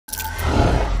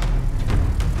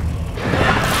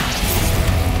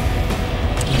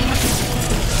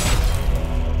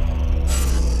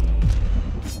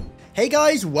Hey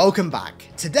guys, welcome back.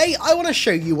 Today I want to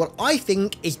show you what I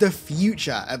think is the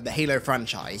future of the Halo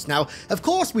franchise. Now, of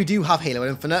course we do have Halo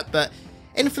Infinite, but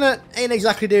Infinite ain't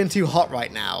exactly doing too hot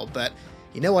right now. But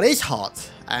you know what is hot,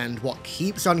 and what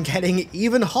keeps on getting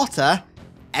even hotter?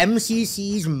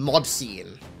 MCC's mod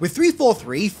scene. With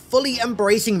 343 fully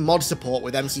embracing mod support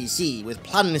with MCC, with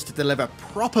plans to deliver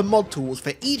proper mod tools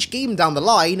for each game down the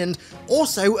line, and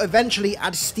also eventually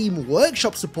add Steam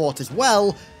Workshop support as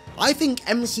well, I think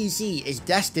MCC is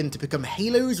destined to become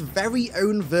Halo's very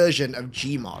own version of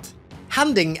Gmod.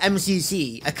 Handing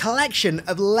MCC a collection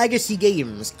of legacy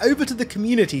games over to the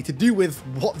community to do with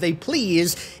what they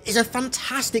please is a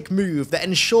fantastic move that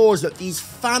ensures that these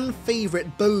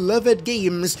fan-favourite beloved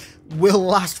games will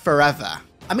last forever.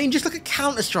 I mean, just look at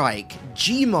Counter-Strike,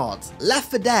 Gmod,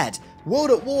 Left 4 Dead,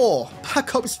 World at War,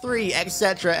 Black Ops 3,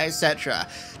 etc, etc.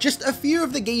 Just a few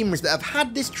of the games that have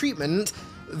had this treatment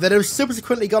that have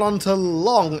subsequently gone on to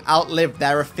long outlive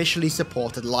their officially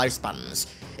supported lifespans.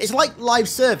 It's like live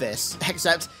service,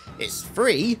 except it's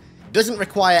free, doesn't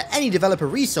require any developer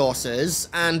resources,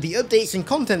 and the updates and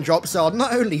content drops are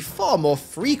not only far more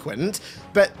frequent,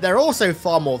 but they're also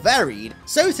far more varied.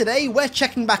 So today we're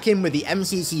checking back in with the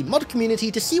MCC mod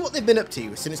community to see what they've been up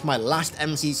to since my last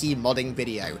MCC modding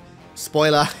video.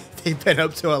 Spoiler, they've been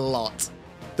up to a lot.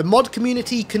 The mod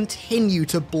community continue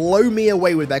to blow me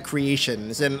away with their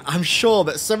creations, and I'm sure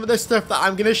that some of the stuff that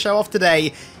I'm going to show off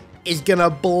today is going to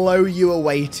blow you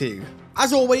away too.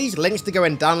 As always, links to go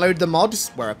and download the mods,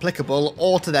 where applicable,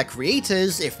 or to their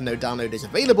creators, if no download is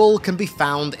available, can be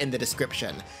found in the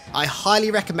description. I highly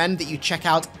recommend that you check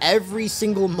out every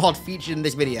single mod featured in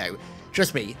this video.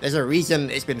 Trust me, there's a reason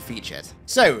it's been featured.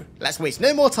 So, let's waste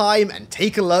no more time and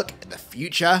take a look at the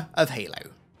future of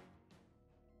Halo.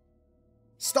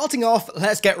 Starting off,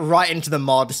 let's get right into the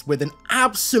mods with an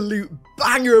absolute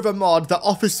banger of a mod that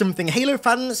offers something Halo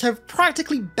fans have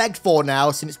practically begged for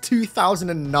now since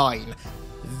 2009.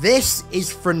 This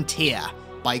is Frontier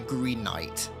by Green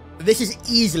Knight. This is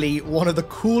easily one of the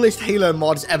coolest Halo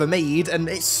mods ever made, and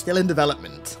it's still in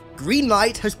development. Green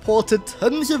Knight has ported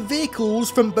tons of vehicles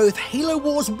from both Halo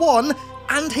Wars 1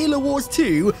 and Halo Wars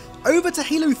 2 over to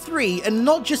Halo 3 and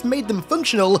not just made them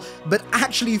functional, but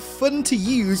actually fun to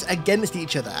use against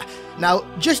each other. Now,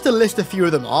 just to list a few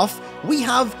of them off, we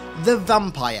have the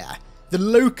Vampire, the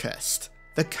Locust,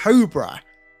 the Cobra,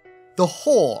 the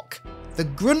Hawk, the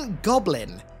Grunt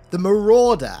Goblin, the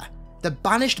Marauder, the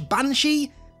Banished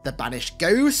Banshee, the Banished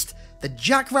Ghost, the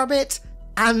Jackrabbit,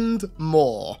 and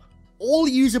more. All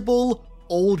usable,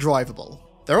 all drivable.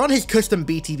 They're on his custom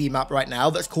BTB map right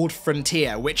now that's called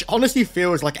Frontier, which honestly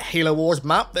feels like a Halo Wars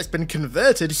map that's been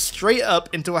converted straight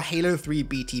up into a Halo 3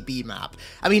 BTB map.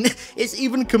 I mean, it's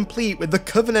even complete with the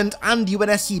Covenant and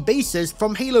UNSC bases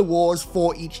from Halo Wars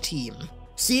for each team.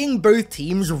 Seeing both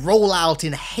teams roll out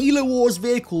in Halo Wars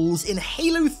vehicles in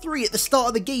Halo 3 at the start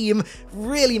of the game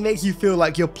really makes you feel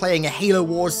like you're playing a Halo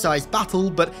Wars sized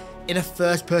battle, but in a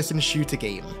first-person shooter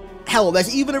game. Hell,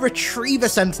 there's even a Retriever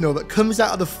Sentinel that comes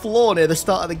out of the floor near the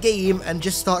start of the game and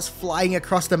just starts flying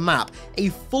across the map. A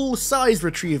full-size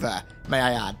Retriever, may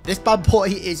I add. This bad boy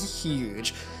is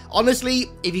huge. Honestly,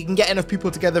 if you can get enough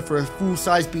people together for a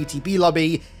full-size BTB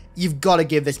lobby, you've got to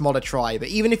give this mod a try. But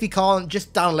even if you can't,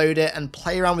 just download it and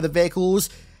play around with the vehicles,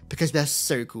 because they're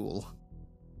so cool.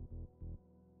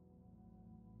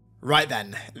 Right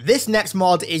then, this next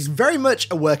mod is very much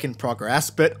a work in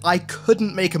progress, but I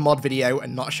couldn't make a mod video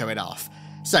and not show it off.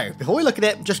 So, before we look at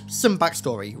it, just some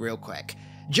backstory real quick.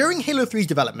 During Halo 3's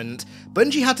development,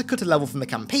 Bungie had to cut a level from the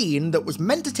campaign that was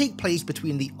meant to take place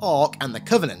between the Ark and the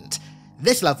Covenant.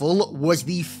 This level was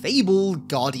the fabled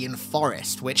Guardian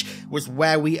Forest, which was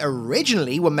where we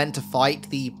originally were meant to fight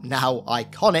the now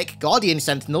iconic Guardian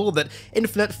Sentinel that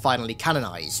Infinite finally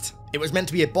canonized. It was meant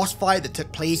to be a boss fight that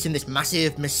took place in this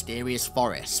massive, mysterious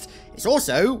forest. It's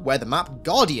also where the map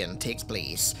Guardian takes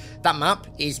place. That map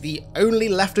is the only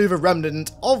leftover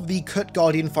remnant of the cut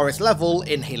Guardian Forest level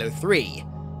in Halo 3.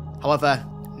 However,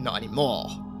 not anymore.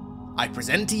 I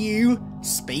present to you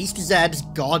Spaced Zed's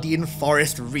Guardian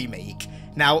Forest remake.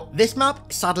 Now, this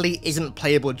map sadly isn't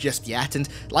playable just yet, and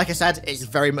like I said, it's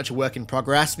very much a work in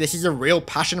progress. This is a real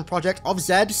passion project of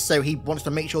Zed, so he wants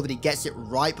to make sure that he gets it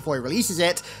right before he releases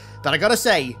it. But I gotta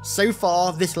say, so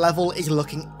far, this level is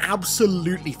looking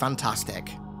absolutely fantastic.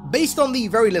 Based on the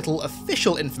very little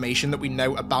official information that we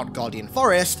know about Guardian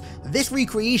Forest, this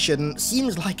recreation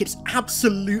seems like it's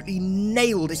absolutely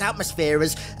nailed its atmosphere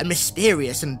as a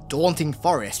mysterious and daunting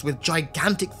forest with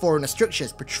gigantic foreigner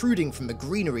structures protruding from the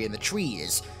greenery and the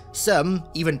trees. Some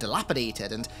even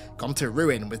dilapidated and gone to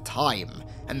ruin with time,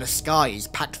 and the skies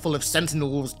packed full of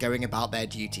sentinels going about their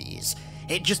duties.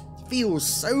 It just feels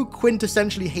so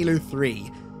quintessentially Halo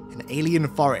 3, an alien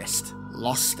forest,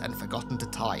 lost and forgotten to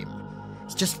time.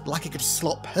 It's just like it could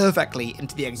slot perfectly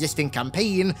into the existing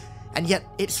campaign, and yet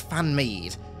it's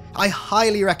fan-made. I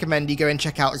highly recommend you go and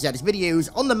check out Zed's videos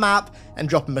on the map and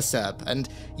drop him a sub, and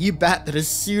you bet that as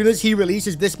soon as he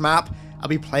releases this map, I'll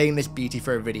be playing this beauty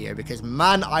for a video, because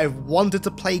man, I've wanted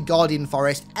to play Guardian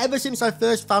Forest ever since I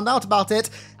first found out about it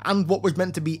and what was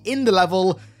meant to be in the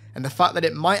level, and the fact that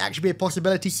it might actually be a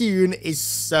possibility soon is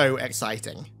so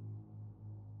exciting.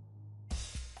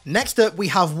 Next up, we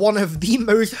have one of the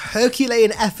most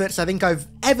Herculean efforts I think I've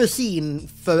ever seen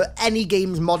for any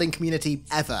games modding community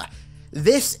ever.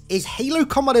 This is Halo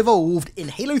Combat Evolved in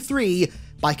Halo 3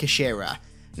 by Kashira.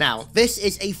 Now, this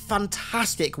is a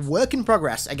fantastic work in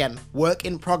progress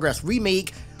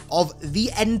remake of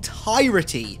the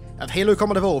entirety of Halo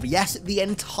Combat Evolved. Yes, the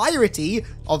entirety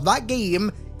of that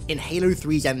game in Halo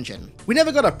 3's engine. We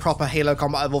never got a proper Halo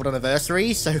Combat Evolved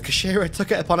anniversary, so Kashira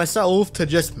took it upon herself to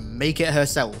just make it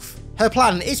herself. Her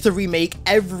plan is to remake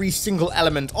every single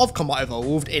element of Combat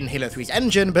Evolved in Halo 3's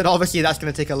engine, but obviously that's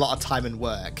going to take a lot of time and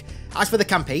work. As for the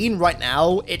campaign, right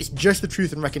now, it's just the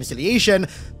Truth and Reconciliation,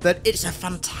 but it's a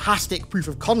fantastic proof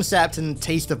of concept and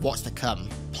taste of what's to come.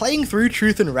 Playing through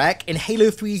Truth and Rec in Halo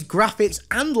 3's graphics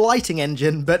and lighting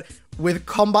engine, but with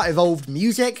Combat Evolved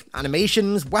music,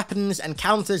 animations, weapons,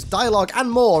 encounters, dialogue,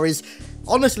 and more is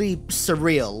honestly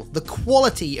surreal. The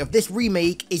quality of this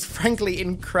remake is frankly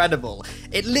incredible.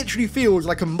 It literally feels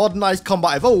like a modernized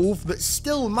Combat Evolved that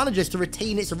still manages to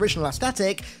retain its original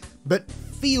aesthetic, but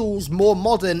feels more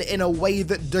modern in a way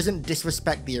that doesn't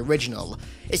disrespect the original.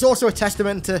 It's also a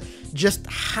testament to just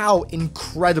how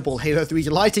incredible Halo 3's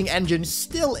lighting engine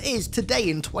still is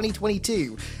today in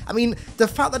 2022. I mean, the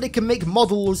fact that it can make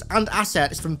models and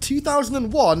assets from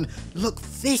 2001 look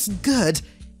this good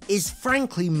is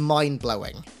frankly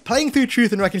mind-blowing. Playing through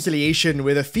Truth and Reconciliation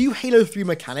with a few Halo 3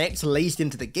 mechanics laced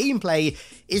into the gameplay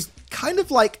is kind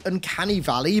of like Uncanny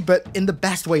Valley, but in the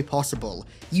best way possible.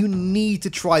 You need to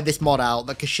try this mod out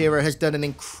that Kashira has done an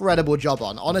incredible job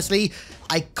on. Honestly,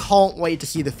 I can't wait to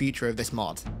see the future of this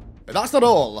mod. But that's not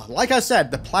all. Like I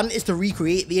said, the plan is to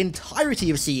recreate the entirety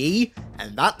of CE,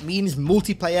 and that means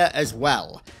multiplayer as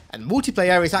well. And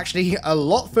multiplayer is actually a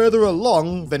lot further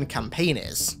along than campaign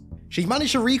is. She's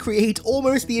managed to recreate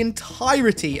almost the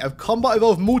entirety of Combat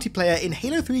Evolved multiplayer in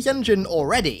Halo 3's engine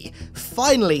already,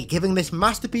 finally giving this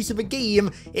masterpiece of a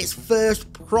game its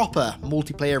first proper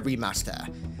multiplayer remaster.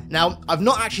 Now, I've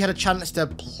not actually had a chance to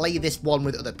play this one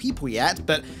with other people yet,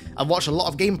 but I've watched a lot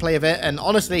of gameplay of it, and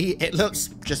honestly, it looks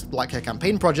just like her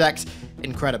campaign project.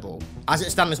 Incredible. As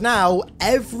it stands now,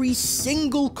 every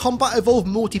single Combat Evolved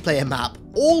multiplayer map,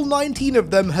 all 19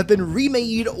 of them, have been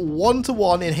remade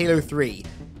one-to-one in Halo 3.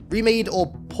 Remade or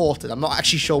ported, I'm not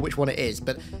actually sure which one it is,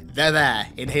 but they're there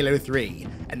in Halo 3,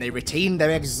 and they retain their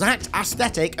exact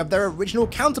aesthetic of their original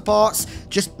counterparts,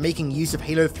 just making use of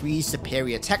Halo 3's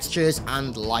superior textures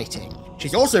and lighting.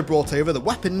 She's also brought over the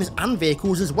weapons and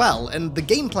vehicles as well, and the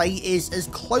gameplay is as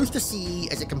close to CE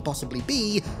as it can possibly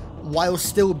be, while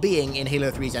still being in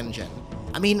Halo 3's engine.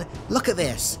 I mean, look at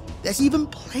this. There's even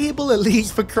playable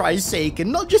elites, for Christ's sake,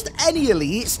 and not just any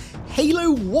elites,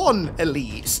 Halo 1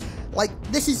 elites. Like,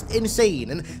 this is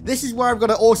insane, and this is where I've got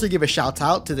to also give a shout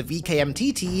out to the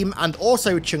VKMT team and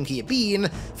also Chunky Bean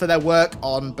for their work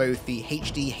on both the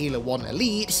HD Halo 1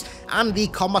 Elites and the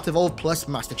Combat Evolved Plus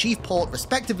Master Chief port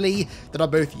respectively that are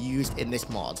both used in this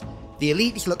mod. The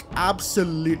Elites look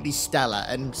absolutely stellar,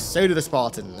 and so do the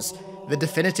Spartans. The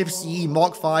definitive CE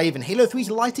Mark V and Halo 3's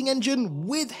lighting engine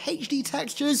with HD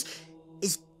textures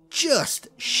is just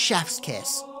chef's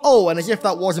kiss. Oh, and as if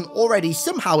that wasn't already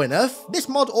somehow enough, this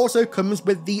mod also comes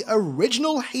with the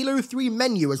original Halo 3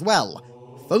 menu as well,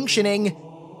 functioning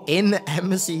in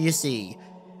MCC.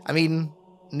 I mean,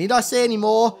 need I say any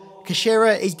more?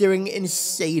 Kashira is doing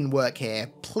insane work here.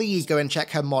 Please go and check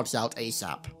her mods out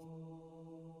ASAP.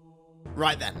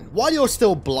 Right then, while you're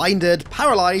still blinded,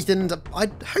 paralysed, and I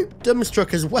hope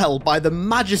dumbstruck as well by the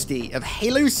majesty of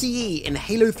Halo CE in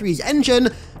Halo 3's engine,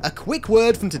 a quick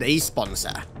word from today's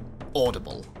sponsor,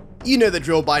 Audible. You know the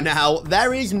drill by now,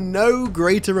 there is no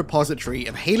greater repository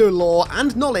of Halo lore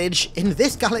and knowledge in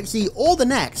this galaxy or the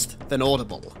next than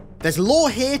Audible. There's lore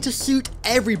here to suit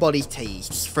everybody's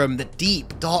tastes, from the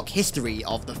deep, dark history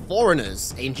of the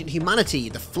Foreigners, ancient humanity,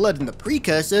 the Flood and the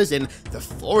Precursors in the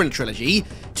Foreign trilogy,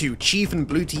 to Chief and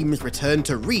Blue Team's return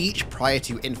to Reach prior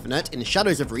to Infinite in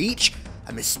Shadows of Reach,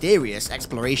 a mysterious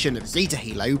exploration of Zeta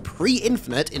Halo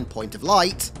pre-Infinite in Point of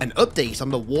Light, an update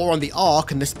on the War on the Ark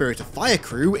and the Spirit of Fire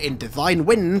crew in Divine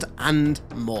Wind, and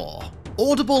more.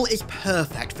 Audible is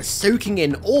perfect for soaking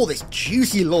in all this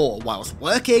juicy lore whilst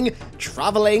working,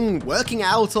 travelling, working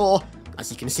out, or,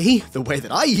 as you can see, the way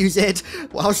that I use it,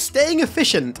 while staying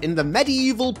efficient in the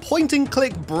medieval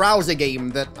point-and-click browser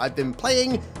game that I've been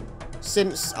playing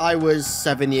since I was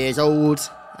 7 years old,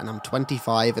 and I'm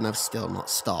 25 and I've still not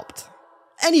stopped.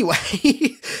 Anyway,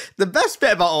 the best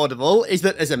bit about Audible is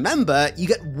that as a member, you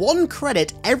get 1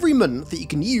 credit every month that you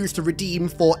can use to redeem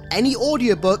for any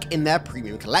audiobook in their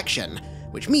premium collection,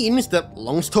 which means that,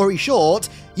 long story short,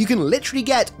 you can literally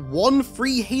get 1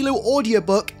 free Halo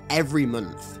audiobook every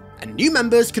month. And new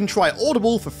members can try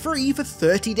Audible for free for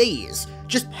 30 days.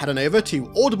 Just head on over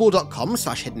to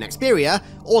audible.com/HiddenXperia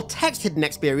or text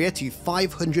HiddenXperia to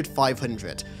 500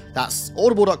 500. That's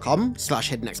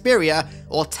audible.com/HiddenXperia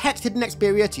or text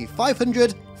HiddenXperia to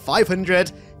 500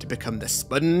 500 to become the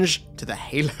sponge to the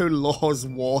Halo lore's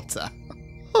water.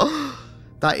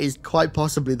 That is quite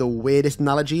possibly the weirdest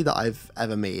analogy that I've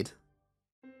ever made.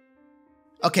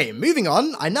 Okay, moving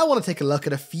on, I now want to take a look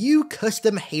at a few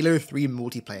custom Halo 3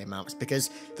 multiplayer maps because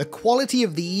the quality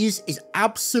of these is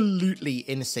absolutely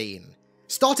insane.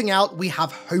 Starting out, we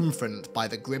have Homefront by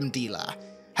the Grim Dealer.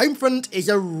 Homefront is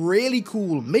a really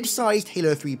cool mid-sized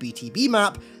Halo 3 BTB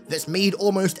map that's made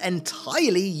almost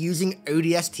entirely using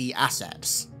ODST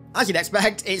assets. As you'd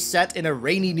expect, it's set in a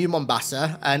rainy New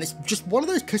Mombasa, and it's just one of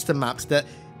those custom maps that,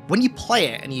 when you play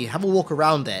it and you have a walk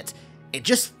around it, it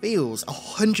just feels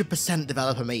 100%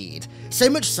 developer made. So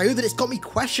much so that it's got me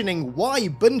questioning why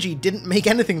Bungie didn't make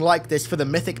anything like this for the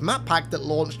Mythic map pack that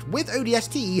launched with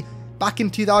ODST back in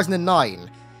 2009.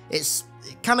 It's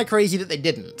kinda crazy that they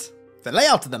didn't. The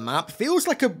layout of the map feels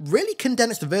like a really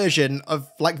condensed version of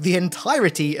like the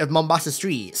entirety of Mombasa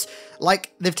streets.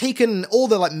 Like they've taken all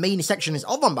the main sections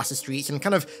of Mombasa streets and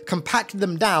kind of compacted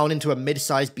them down into a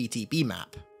mid-sized BTB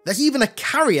map. There's even a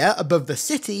carrier above the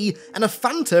city, and a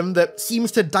phantom that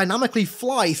seems to dynamically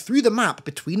fly through the map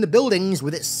between the buildings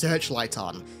with its searchlight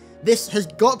on. This has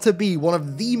got to be one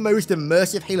of the most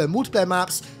immersive Halo multiplayer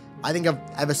maps I think I've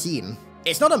ever seen.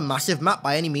 It's not a massive map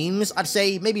by any means, I'd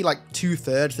say maybe like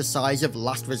 2/3 the size of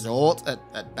Last Resort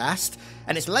at best,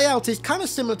 and its layout is kind of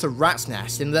similar to Rat's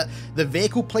Nest in that the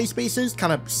vehicle play spaces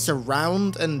kind of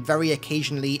surround and very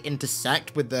occasionally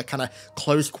intersect with the kind of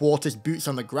close quarters boots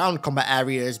on the ground combat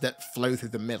areas that flow through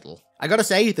the middle. I gotta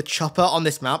say, the chopper on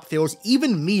this map feels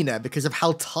even meaner because of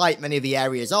how tight many of the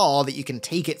areas are that you can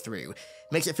take it through.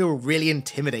 It makes it feel really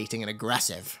intimidating and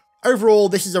aggressive. Overall,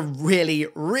 this is a really,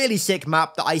 really sick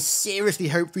map that I seriously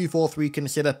hope 343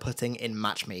 consider putting in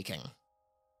matchmaking.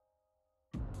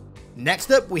 Next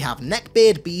up, we have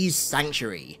Neckbeard B's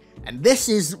Sanctuary, and this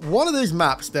is one of those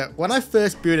maps that when I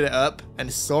first booted it up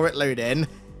and saw it load in,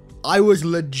 I was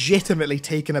legitimately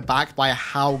taken aback by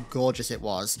how gorgeous it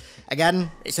was. Again,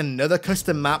 it's another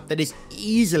custom map that is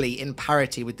easily in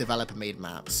parity with developer-made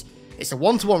maps. It's a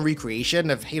one-to-one recreation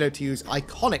of Halo 2's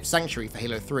iconic Sanctuary for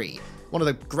Halo 3, one of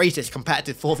the greatest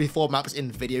competitive 4v4 maps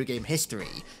in video game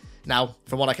history. Now,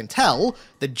 from what I can tell,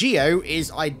 the geo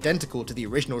is identical to the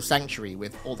original Sanctuary,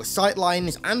 with all the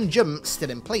sightlines and jumps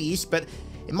still in place, but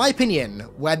in my opinion,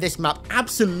 where this map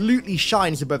absolutely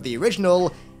shines above the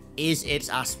original is its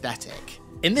aesthetic.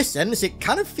 In this sense, it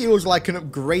kind of feels like an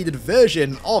upgraded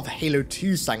version of Halo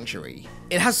 2 Sanctuary.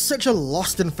 It has such a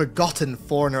lost and forgotten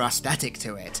foreigner aesthetic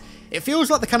to it. It feels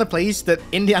like the kind of place that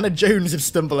Indiana Jones would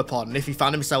stumble upon if he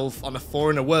found himself on a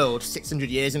foreigner world 600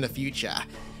 years in the future.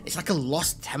 It's like a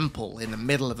lost temple in the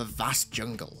middle of a vast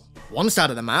jungle. One side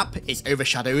of the map is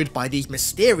overshadowed by these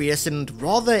mysterious and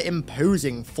rather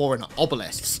imposing foreign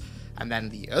obelisks, and then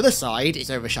the other side is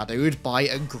overshadowed by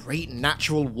a great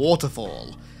natural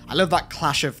waterfall. I love that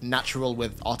clash of natural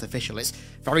with artificial, it's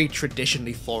very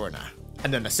traditionally foreigner.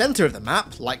 And then the center of the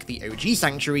map, like the OG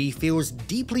Sanctuary, feels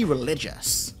deeply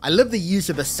religious. I love the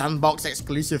use of the sandbox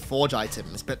exclusive forge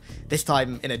items, but this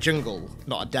time in a jungle,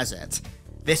 not a desert.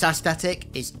 This aesthetic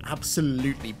is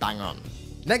absolutely bang on.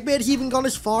 Neckbeard has even gone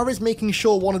as far as making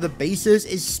sure one of the bases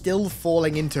is still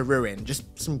falling into ruin, just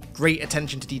some great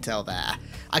attention to detail there.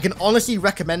 I can honestly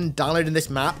recommend downloading this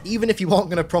map even if you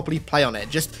aren't going to properly play on it,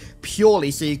 just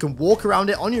purely so you can walk around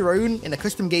it on your own in a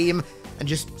custom game and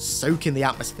just soak in the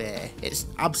atmosphere. It's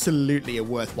absolutely a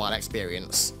worthwhile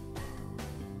experience.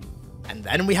 And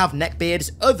then we have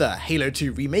Neckbeard's other Halo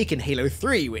 2 remake in Halo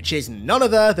 3, which is none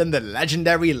other than the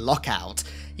legendary Lockout.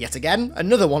 Yet again,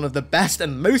 another one of the best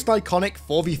and most iconic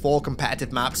 4v4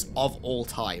 competitive maps of all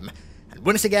time. And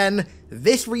once again,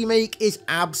 this remake is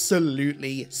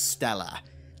absolutely stellar.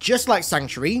 Just like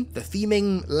Sanctuary, the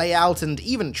theming, layout, and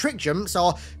even trick jumps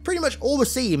are pretty much all the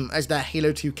same as their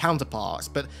Halo 2 counterparts,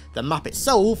 but the map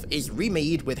itself is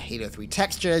remade with Halo 3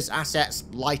 textures, assets,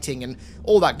 lighting, and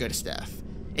all that good stuff.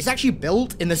 It's actually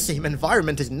built in the same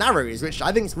environment as Narrows, which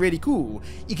I think is really cool.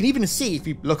 You can even see, if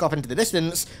you look off into the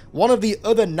distance, one of the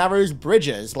other Narrows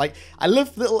bridges. Like, I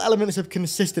love little elements of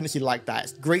consistency like that.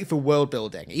 It's great for world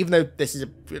building. Even though this is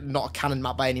not a canon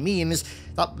map by any means,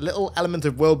 that little element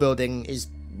of world building is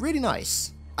really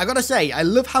nice. I gotta say, I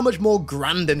love how much more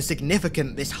grand and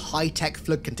significant this high-tech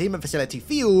flood containment facility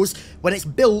feels when it's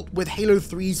built with Halo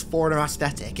 3's Foreigner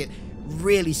aesthetic. It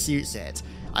really suits it.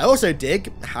 I also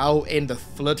dig how in the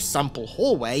flood sample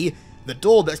hallway, the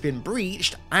door that's been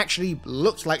breached actually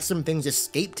looks like something's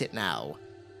escaped it now.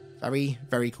 Very,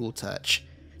 very cool touch.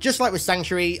 Just like with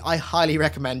Sanctuary, I highly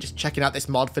recommend just checking out this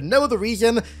mod for no other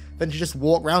reason than to just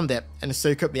walk around it and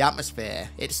soak up the atmosphere.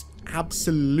 It's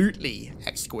absolutely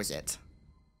exquisite.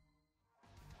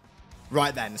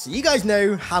 Right then, so you guys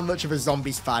know how much of a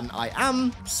zombies fan I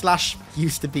am, /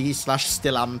 used to be /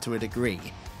 still am to a degree.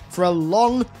 For a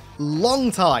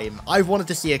long time, I've wanted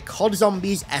to see a COD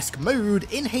Zombies-esque mode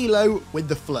in Halo with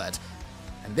the Flood,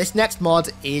 and this next mod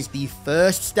is the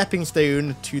first stepping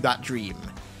stone to that dream.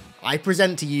 I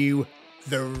present to you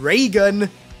the ray gun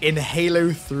in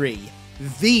Halo 3.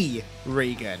 The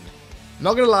ray gun.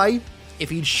 Not gonna lie, if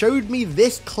you'd showed me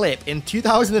this clip in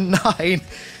 2009,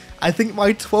 I think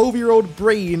my 12-year-old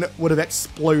brain would have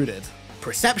exploded.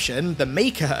 Perception, the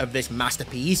maker of this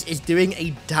masterpiece, is doing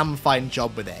a damn fine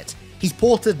job with it. He's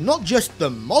ported not just the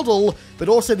model, but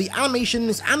also the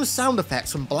animations and sound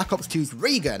effects from Black Ops 2's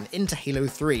ray gun into Halo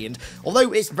 3, and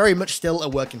although it's very much still a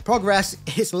work in progress,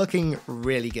 it's looking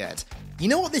really good. You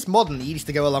know what this mod needs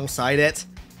to go alongside it?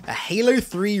 A Halo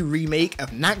 3 remake of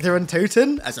Nakda and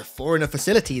Toten as a Foreigner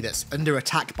facility that's under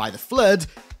attack by the Flood,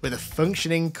 with a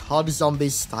functioning COD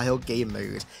Zombies style game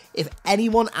mode. If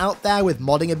anyone out there with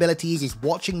modding abilities is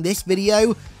watching this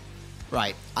video,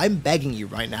 right, I'm begging you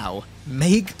right now,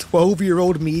 make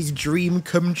 12-year-old me's dream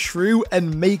come true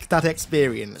and make that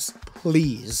experience,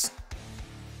 please.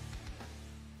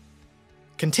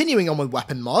 Continuing on with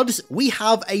weapon mods, we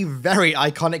have a very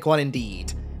iconic one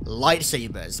indeed.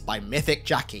 Lightsabers by Mythic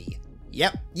Jackie.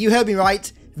 Yep, you heard me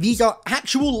right, these are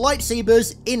actual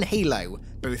lightsabers in Halo,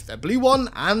 both a blue one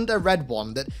and a red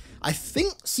one that I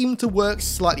think seem to work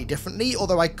slightly differently,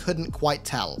 although I couldn't quite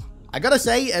tell. I gotta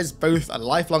say, as both a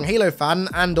lifelong Halo fan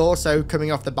and also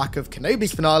coming off the back of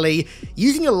Kenobi's finale,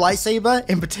 using a lightsaber,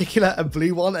 in particular a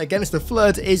blue one, against the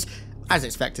Flood is, as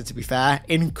expected to be fair,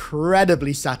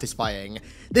 incredibly satisfying.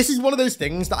 This is one of those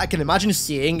things that I can imagine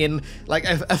seeing in like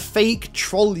a fake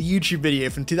troll YouTube video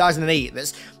from 2008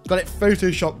 that's got it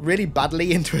photoshopped really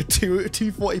badly into a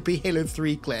 240p Halo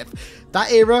 3 clip.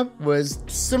 That era was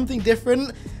something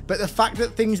different, but the fact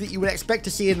that things that you would expect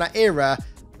to see in that era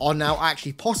are now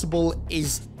actually possible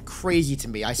is crazy to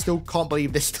me. I still can't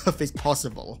believe this stuff is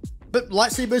possible. But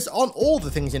lightsabers aren't all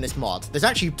the things in this mod. There's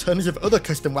actually tons of other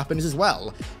custom weapons as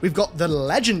well. We've got the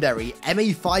legendary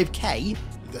MA5K,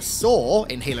 the SAW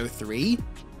in Halo 3,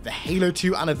 the Halo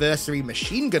 2 Anniversary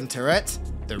machine gun turret,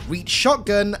 the Reach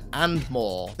shotgun, and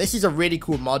more. This is a really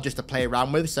cool mod just to play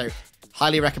around with, so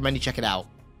highly recommend you check it out.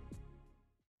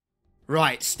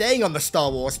 Right, staying on the Star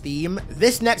Wars theme,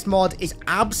 this next mod is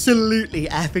absolutely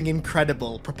effing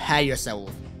incredible. Prepare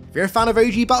yourself. If you're a fan of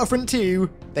OG Battlefront 2,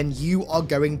 then you are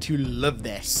going to love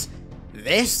this.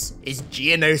 This is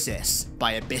Geonosis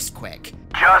by Abyssquick.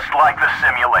 Just like the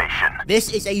simulation.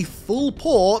 This is a full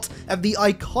port of the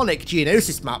iconic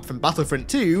Geonosis map from Battlefront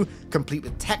 2, complete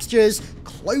with textures,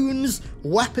 clones,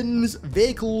 weapons,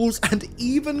 vehicles, and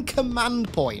even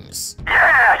command points.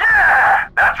 Yeah,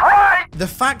 that's right! The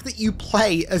fact that you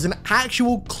play as an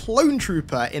actual clone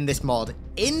trooper in this mod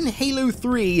in Halo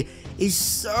 3 is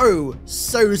so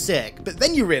sick. But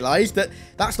then you realize that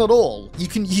that's not all. You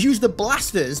can use the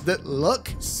blasters that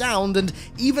look, sound, and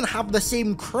even have the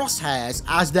same crosshairs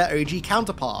as their OG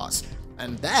counterparts.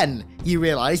 And then you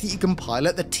realize that you can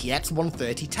pilot the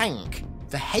TX-130 tank,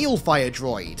 the Hailfire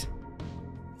droid,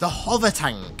 the hover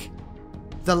tank,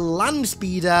 the land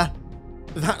speeder,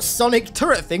 that sonic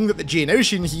turret thing that the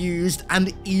Geonosians used,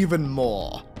 and even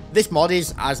more. This mod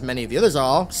is, as many of the others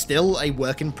are, still a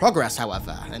work in progress,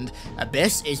 however, and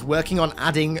Abyss is working on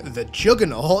adding the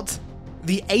Juggernaut,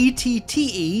 the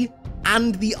ATTE,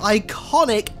 and the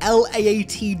iconic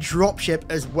LAAT dropship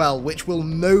as well, which will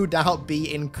no doubt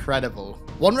be incredible.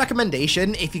 One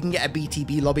recommendation, if you can get a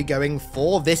BTB lobby going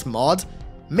for this mod,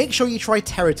 make sure you try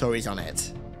territories on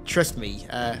it. Trust me,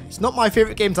 it's not my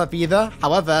favourite game type either,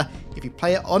 however, if you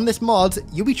play it on this mod,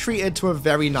 you'll be treated to a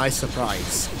very nice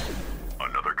surprise.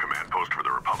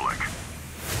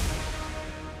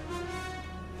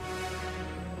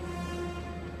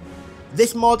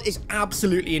 This mod is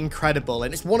absolutely incredible,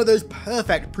 and it's one of those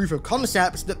perfect proof of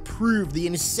concepts that prove the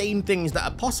insane things that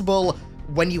are possible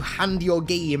when you hand your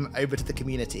game over to the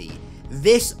community.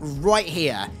 This right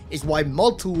here is why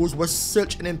mod tools were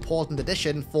such an important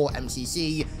addition for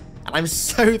MCC, and I'm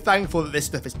so thankful that this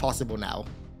stuff is possible now.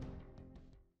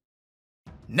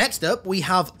 Next up, we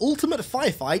have Ultimate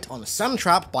Firefight on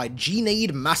Sandtrap by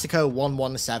GRAVEMINDS Massacre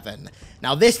 117.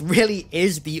 Now this really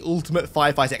is the ultimate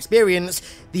firefight experience.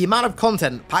 The amount of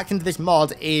content packed into this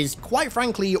mod is, quite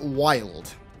frankly,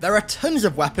 wild. There are tons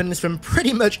of weapons from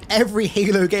pretty much every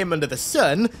Halo game under the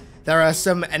sun. There are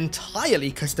some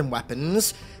entirely custom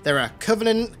weapons. There are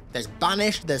Covenant, there's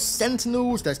Banished, there's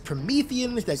Sentinels, there's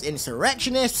Prometheans, there's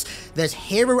Insurrectionists, there's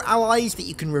hero allies that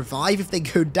you can revive if they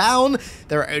go down,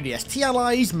 there are ODST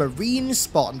allies, Marines,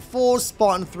 Spartan 4s,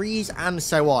 Spartan 3s, and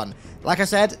so on. Like I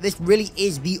said, this really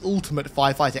is the ultimate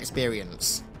firefight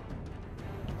experience.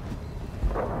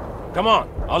 Come on,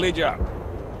 I'll lead you out.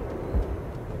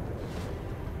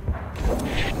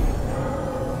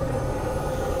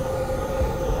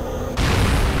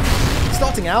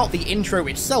 Starting out, the intro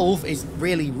itself is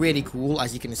really cool,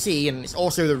 as you can see, and it's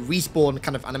also the respawn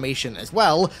kind of animation as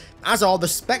well, as are the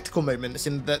spectacle moments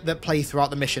that play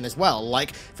throughout the mission as well.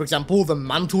 Like, for example, the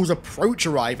Mantle's approach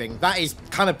arriving. That is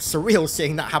kind of surreal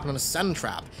seeing that happen on a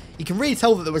Sandtrap. You can really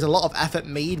tell that there was a lot of effort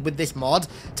made with this mod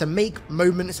to make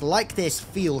moments like this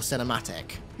feel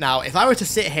cinematic. Now, if I were to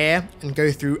sit here and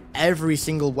go through every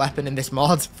single weapon in this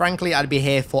mod, frankly, I'd be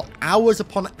here for hours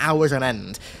upon hours on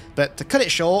end. But to cut it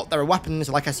short, there are weapons,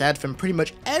 like I said, from pretty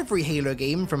much every Halo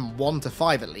game, from 1 to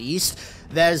 5 at least.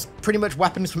 There's pretty much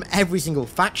weapons from every single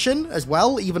faction as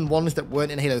well, even ones that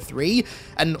weren't in Halo 3,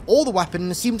 and all the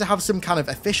weapons seem to have some kind of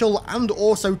official and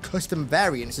also custom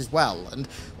variants as well, and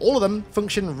all of them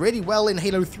function really well in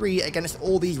Halo 3 against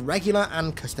all these regular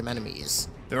and custom enemies.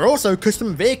 There are also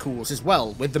custom vehicles as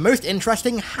well, with the most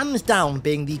interesting hands down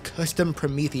being the custom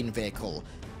Promethean vehicle,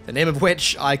 the name of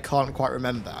which I can't quite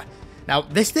remember. Now,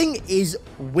 this thing is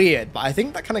weird, but I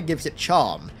think that kind of gives it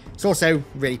charm. It's also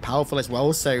really powerful as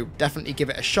well, so definitely give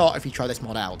it a shot if you try this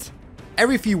mod out.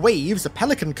 Every few waves, a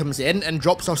pelican comes in and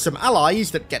drops off some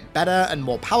allies that get better and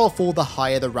more powerful the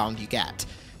higher the round you get.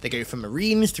 They go from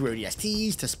Marines to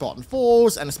ODSTs to Spartan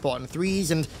 4s and Spartan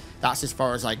 3s, and that's as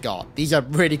far as I got. These are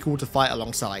really cool to fight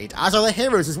alongside, as are the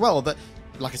heroes as well that,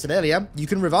 like I said earlier, you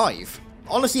can revive.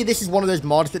 Honestly, this is one of those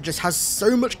mods that just has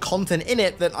so much content in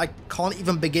it that I can't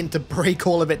even begin to break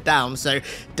all of it down, so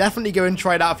definitely go and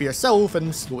try it out for yourself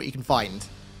and see what you can find.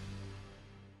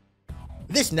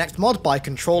 This next mod by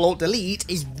Control-Alt-Delete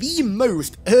is the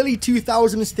most early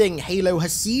 2000s thing Halo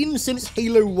has seen since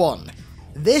Halo 1.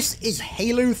 This is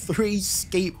Halo 3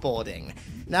 skateboarding.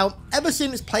 Now, ever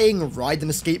since playing Ride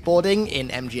and Skateboarding in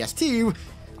MGS2,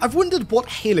 I've wondered what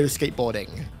Halo skateboarding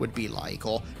would be like,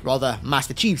 or rather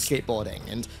Master Chief skateboarding,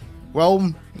 and,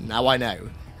 well, now I know.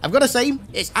 I've got to say,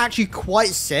 it's actually quite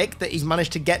sick that he's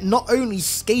managed to get not only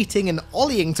skating and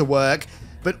ollieing to work,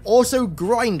 but also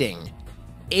grinding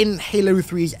in Halo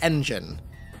 3's engine.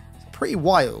 It's pretty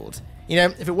wild. You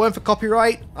know, if it weren't for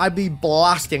copyright, I'd be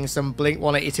blasting some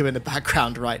Blink-182 in the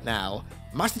background right now.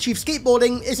 Master Chief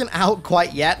Skateboarding isn't out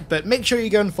quite yet, but make sure you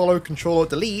go and follow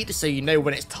Control-Alt-Delete so you know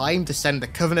when it's time to send the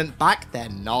Covenant back their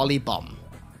gnarly bomb.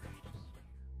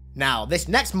 Now, this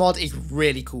next mod is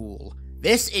really cool.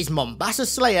 This is Mombasa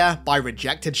Slayer by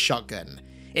RejectedShotgun.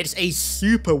 It's a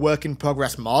super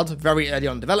work-in-progress mod, very early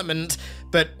on development,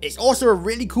 but it's also a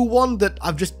really cool one that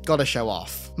I've just got to show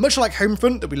off. Much like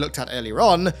Homefront that we looked at earlier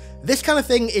on, this kind of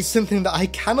thing is something that I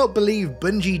cannot believe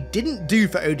Bungie didn't do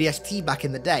for ODST back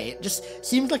in the day. It just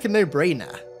seems like a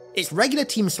no-brainer. It's regular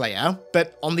Team Slayer,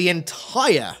 but on the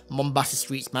entire Mombasa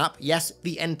Streets map, yes,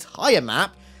 the entire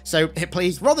map, so it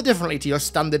plays rather differently to your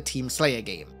standard Team Slayer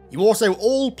game. You also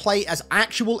all play as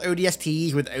actual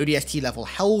ODSTs with ODST level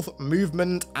health,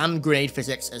 movement, and grenade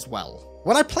physics as well.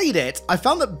 When I played it, I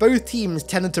found that both teams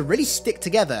tended to really stick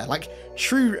together, like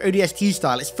true ODST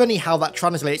style. It's funny how that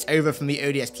translates over from the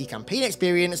ODST campaign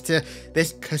experience to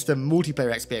this custom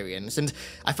multiplayer experience, and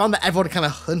I found that everyone kind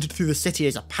of hunted through the city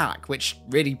as a pack, which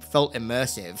really felt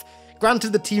immersive.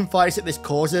 Granted, the team fights that this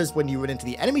causes when you run into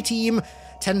the enemy team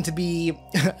tend to be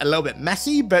a little bit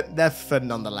messy, but they're fun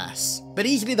nonetheless. But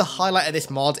easily the highlight of this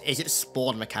mod is its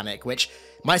spawn mechanic, which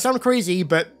might sound crazy,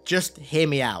 but just hear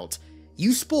me out.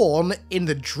 You spawn in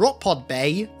the drop pod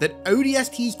bay that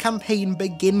ODST's campaign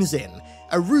begins in,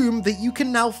 a room that you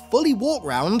can now fully walk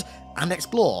around and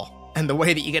explore. And the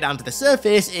way that you get down to the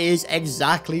surface is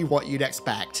exactly what you'd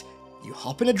expect. You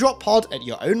hop in a drop pod at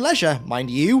your own leisure, mind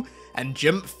you, and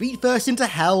jump feet first into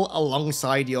hell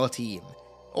alongside your team.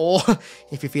 Or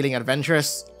if you're feeling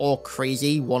adventurous or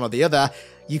crazy, one or the other,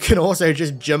 you can also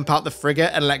just jump out the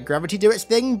frigate and let gravity do its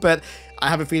thing, but I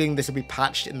have a feeling this will be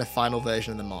patched in the final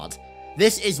version of the mod.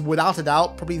 This is without a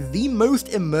doubt probably the most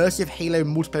immersive Halo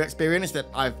multiplayer experience that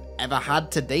I've ever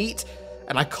had to date,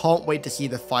 and I can't wait to see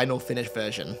the final finished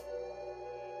version.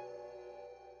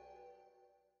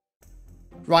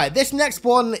 Right, this next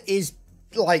one is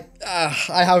like,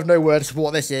 I have no words for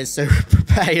what this is, so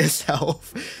prepare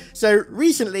yourself. So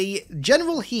recently,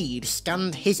 GeneralHeed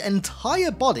scanned his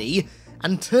entire body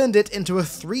and turned it into a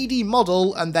 3D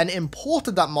model and then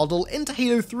imported that model into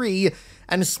Halo 3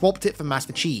 and swapped it for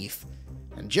Master Chief.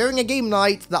 And during a game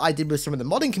night that I did with some of the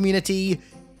modding community,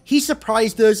 he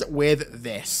surprised us with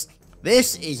this.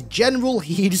 This is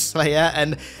GeneralHeed Slayer,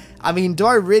 and I mean, do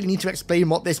I really need to explain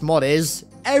what this mod is?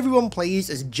 Everyone plays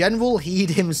as GeneralHeed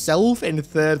himself in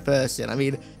third person. I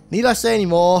mean, need I say any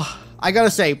more? I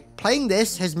gotta say, playing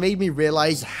this has made me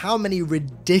realize how many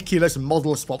ridiculous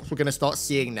model swaps we're gonna start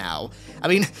seeing now. I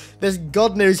mean, there's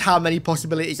God knows how many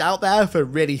possibilities out there for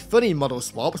really funny model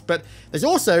swaps, but there's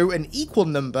also an equal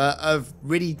number of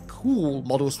really cool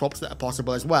model swaps that are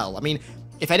possible as well. I mean,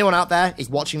 if anyone out there is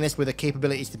watching this with the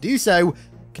capabilities to do so,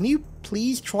 can you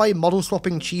please try model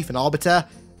swapping Chief and Arbiter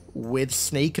with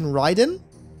Snake and Raiden?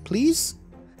 Please?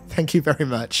 Thank you very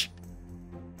much.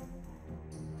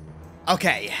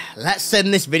 Okay, let's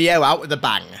send this video out with a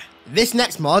bang. This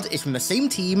next mod is from the same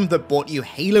team that brought you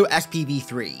Halo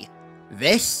SPV3.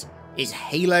 This is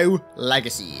Halo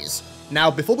Legacies.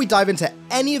 Now, before we dive into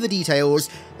any of the details,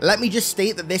 let me just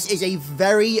state that this is a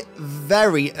very,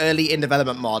 very early in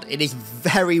development mod. It is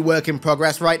very work in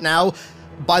progress right now.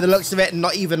 By the looks of it,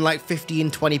 not even like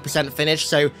 15-20% finished,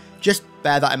 so just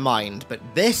bear that in mind. But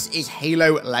this is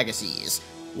Halo Legacies.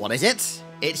 What is it?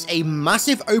 It's a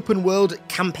massive open world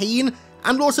campaign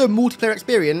and also multiplayer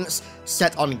experience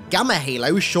set on Gamma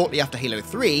Halo shortly after Halo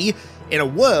 3, in a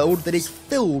world that is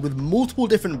filled with multiple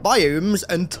different biomes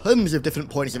and tons of different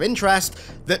points of interest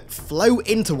that flow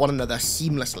into one another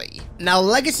seamlessly. Now,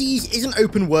 Legacies isn't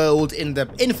open world in the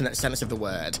infinite sense of the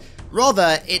word.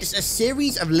 Rather, it's a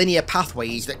series of linear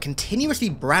pathways that continuously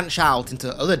branch out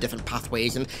into other different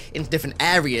pathways and into different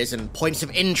areas and points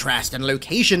of interest and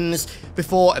locations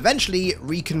before eventually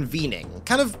reconvening,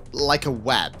 kind of like a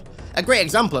web. A great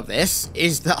example of this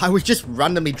is that I was just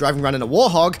randomly driving around in a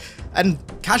Warthog, and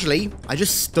casually, I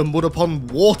just stumbled upon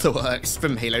waterworks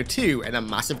from Halo 2 in a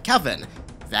massive cavern.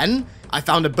 Then, I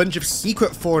found a bunch of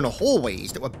secret foreigner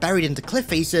hallways that were buried into cliff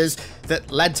faces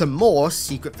that led to more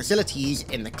secret facilities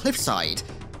in the cliffside.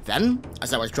 Then,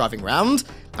 as I was driving around,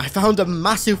 I found a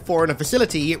massive foreigner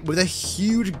facility with a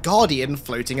huge guardian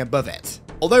floating above it.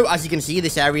 Although, as you can see,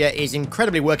 this area is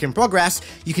incredibly work in progress,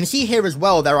 you can see here as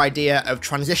well their idea of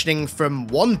transitioning from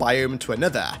one biome to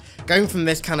another, going from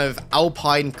this kind of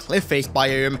alpine cliff face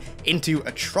biome into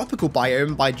a tropical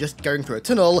biome by just going through a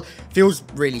tunnel feels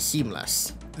really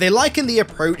seamless. They liken the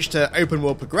approach to open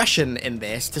world progression in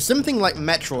this to something like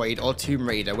Metroid or Tomb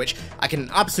Raider, which I can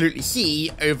absolutely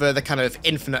see over the kind of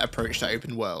infinite approach to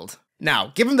open world.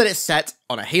 Now, given that it's set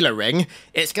on a Halo ring,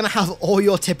 it's going to have all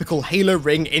your typical Halo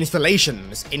ring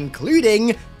installations,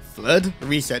 including flood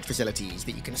research facilities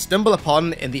that you can stumble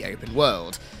upon in the open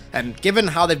world. And given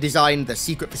how they've designed the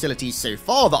secret facilities so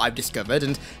far that I've discovered,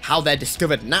 and how they're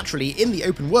discovered naturally in the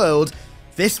open world,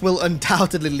 this will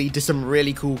undoubtedly lead to some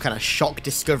really cool kind of shock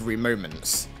discovery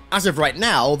moments. As of right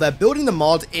now, they're building the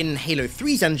mod in Halo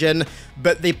 3's engine,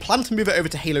 but they plan to move it over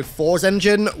to Halo 4's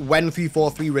engine when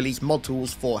 343 release mod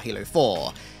tools for Halo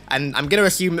 4. And I'm going to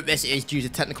assume that this is due to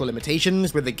technical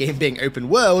limitations with the game being open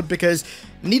world, because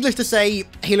needless to say,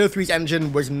 Halo 3's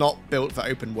engine was not built for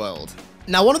open world.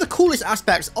 Now, one of the coolest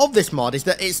aspects of this mod is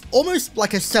that it's almost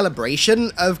like a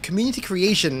celebration of community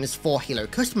creations for Halo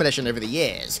Custom Edition over the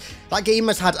years. That game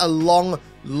has had a long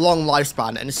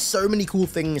lifespan, and so many cool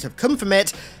things have come from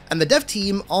it, and the dev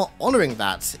team are honouring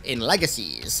that in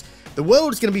Legacies. The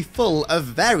world is going to be full of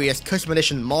various Custom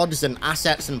Edition mods and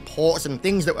assets and ports and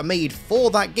things that were made for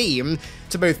that game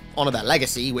to both honour their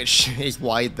legacy, which is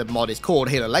why the mod is called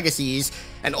Halo Legacies,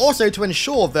 and also to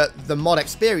ensure that the mod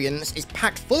experience is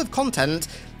packed full of content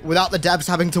without the devs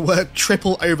having to work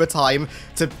triple overtime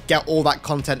to get all that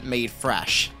content made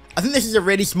fresh. I think this is a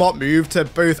really smart move to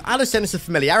both add a sense of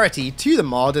familiarity to the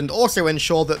mod and also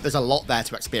ensure that there's a lot there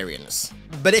to experience.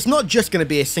 But it's not just going to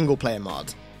be a single player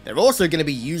mod. They're also going to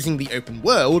be using the open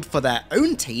world for their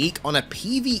own take on a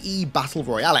PvE Battle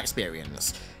Royale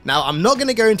experience. Now, I'm not going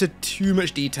to go into too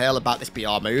much detail about this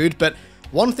BR mode, but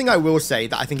one thing I will say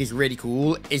that I think is really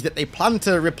cool is that they plan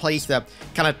to replace the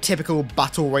kind of typical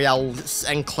Battle Royale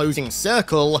enclosing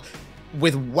circle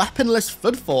with weaponless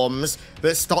flood forms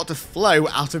that start to flow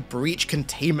out of breach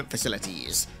containment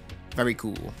facilities. Very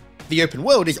cool. The open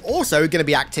world is also going to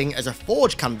be acting as a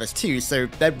forge canvas too, so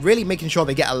they're really making sure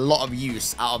they get a lot of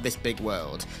use out of this big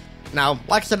world. Now,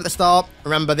 like I said at the start,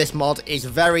 remember this mod is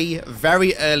very,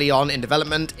 very early on in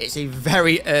development. It's a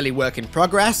very early work in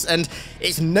progress, and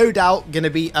it's no doubt going to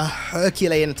be a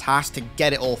Herculean task to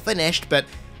get it all finished, but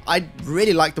I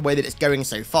really like the way that it's going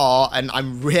so far, and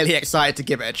I'm really excited to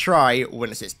give it a try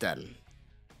once it's done.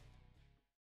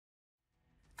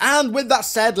 And with that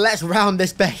said, let's round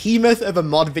this behemoth of a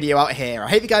mod video out here. I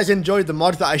hope you guys enjoyed the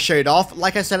mods that I showed off.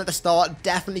 Like I said at the start,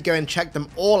 definitely go and check them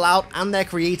all out and their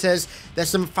creators. There's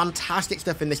some fantastic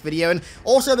stuff in this video, and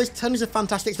also there's tons of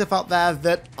fantastic stuff out there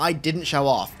that I didn't show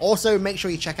off. Also, make sure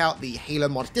you check out the Halo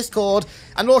Mods Discord,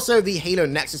 and also the Halo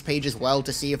Nexus page as well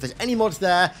to see if there's any mods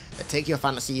there that take your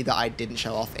fantasy that I didn't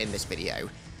show off in this video.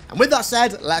 And with that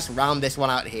said, let's round this one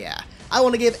out here. I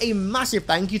want to give a massive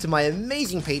thank you to my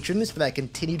amazing patrons for their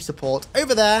continued support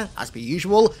over there, as per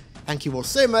usual. Thank you all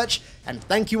so much, and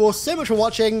thank you all so much for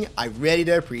watching. I really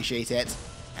do appreciate it,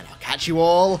 and I'll catch you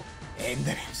all in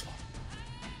the next one.